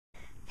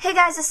Hey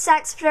guys, it's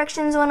Sax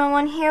Productions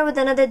 101 here with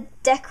another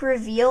deck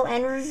reveal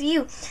and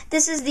review.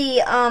 This is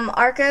the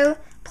Arrco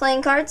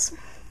playing cards,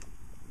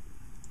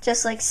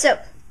 just like so.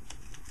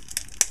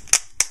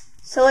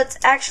 So let's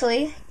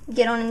actually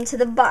get on into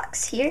the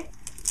box here.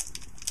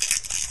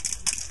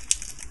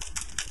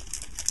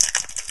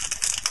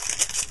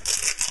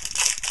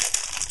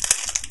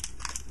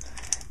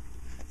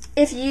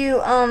 If you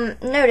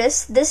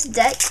notice, this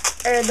deck,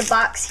 or the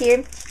box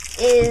here,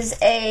 is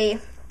a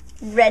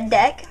red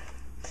deck.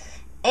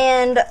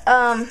 And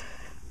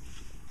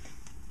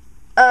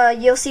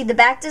you'll see the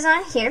back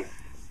design here.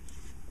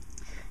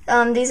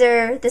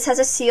 This has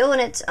a seal, and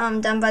it's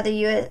done by the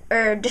U.S.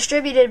 or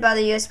distributed by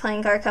the U.S.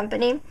 Playing Card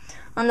Company.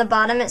 On the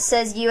bottom it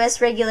says U.S.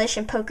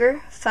 Regulation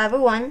Poker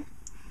 501,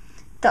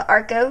 the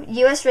Arrco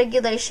U.S.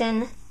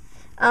 Regulation,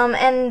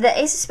 and the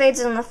Ace of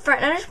Spades is on the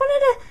front. And I just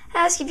wanted to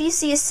ask if you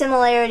see a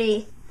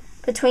similarity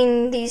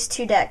between these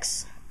two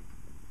decks.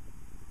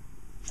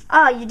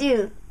 Ah, you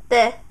do.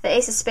 The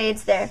Ace of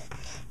Spades there.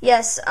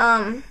 Yes,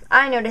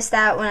 I noticed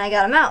that when I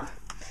got them out.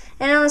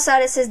 And on the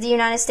side it says the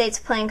United States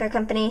Playing Card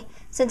Company,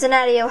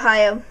 Cincinnati,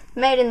 Ohio,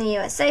 made in the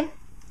USA.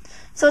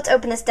 So let's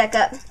open this deck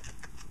up.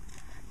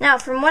 Now,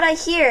 from what I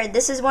hear,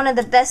 this is one of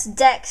the best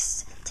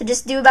decks to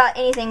just do about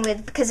anything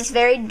with because it's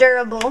very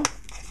durable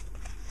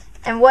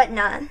and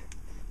whatnot.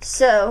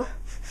 So,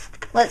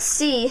 let's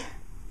see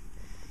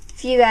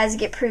if you guys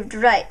get proved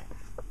right.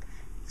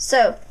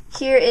 So,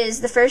 here is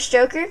the first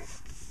Joker.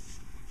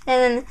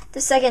 And then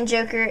the second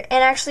Joker,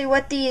 and actually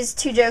what these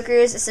two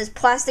Jokers, it says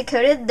plastic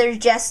coated, they're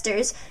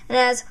jesters, and it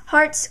has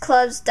hearts,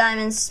 clubs,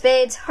 diamonds,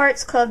 spades,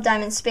 hearts, club,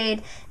 diamond,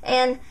 spade,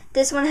 and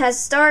this one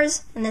has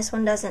stars, and this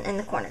one doesn't in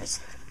the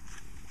corners.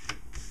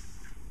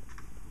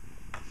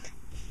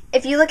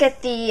 If you look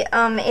at the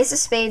Ace of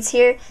Spades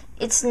here,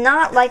 it's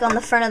not like on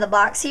the front of the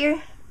box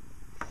here.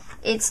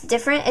 It's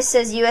different. It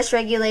says U.S.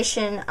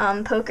 Regulation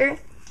Poker,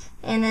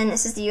 and then it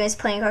says the U.S.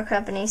 Playing Card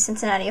Company,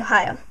 Cincinnati,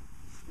 Ohio.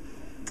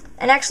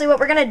 And actually what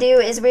we're going to do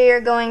is we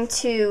are going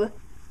to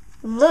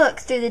look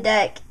through the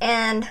deck,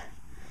 and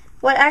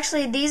what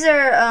actually these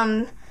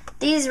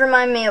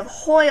remind me of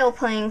Hoyle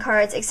playing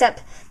cards,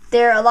 except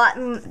they're a lot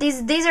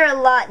these are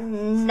a lot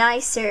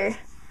nicer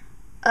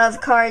of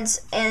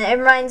cards, and it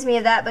reminds me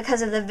of that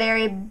because of the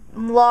very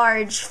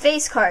large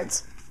face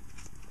cards.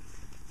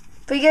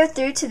 If we go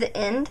through to the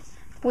end,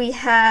 we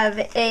have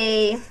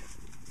a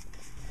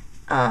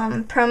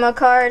promo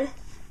card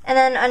and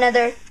then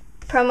another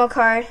promo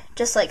card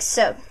just like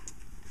so.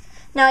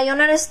 Now you'll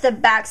notice the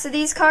backs of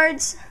these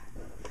cards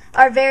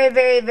are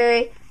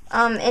very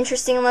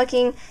interesting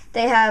looking.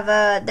 They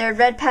have their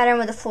red pattern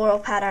with a floral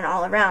pattern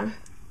all around.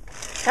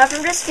 Now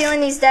from just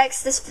feeling these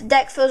decks, this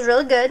deck feels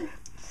really good.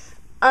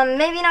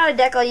 Maybe not a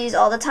deck I'll use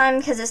all the time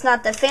because it's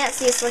not the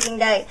fanciest looking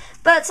deck,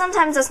 but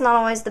sometimes it's not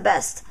always the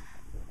best.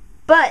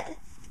 But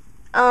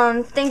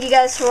thank you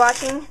guys for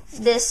watching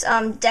this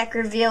deck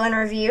reveal and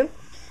review,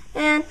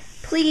 and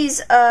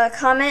please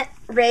comment,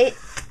 rate,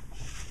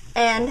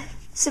 and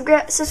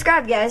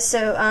subscribe guys.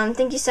 So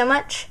thank you so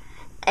much,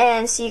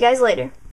 and see you guys later.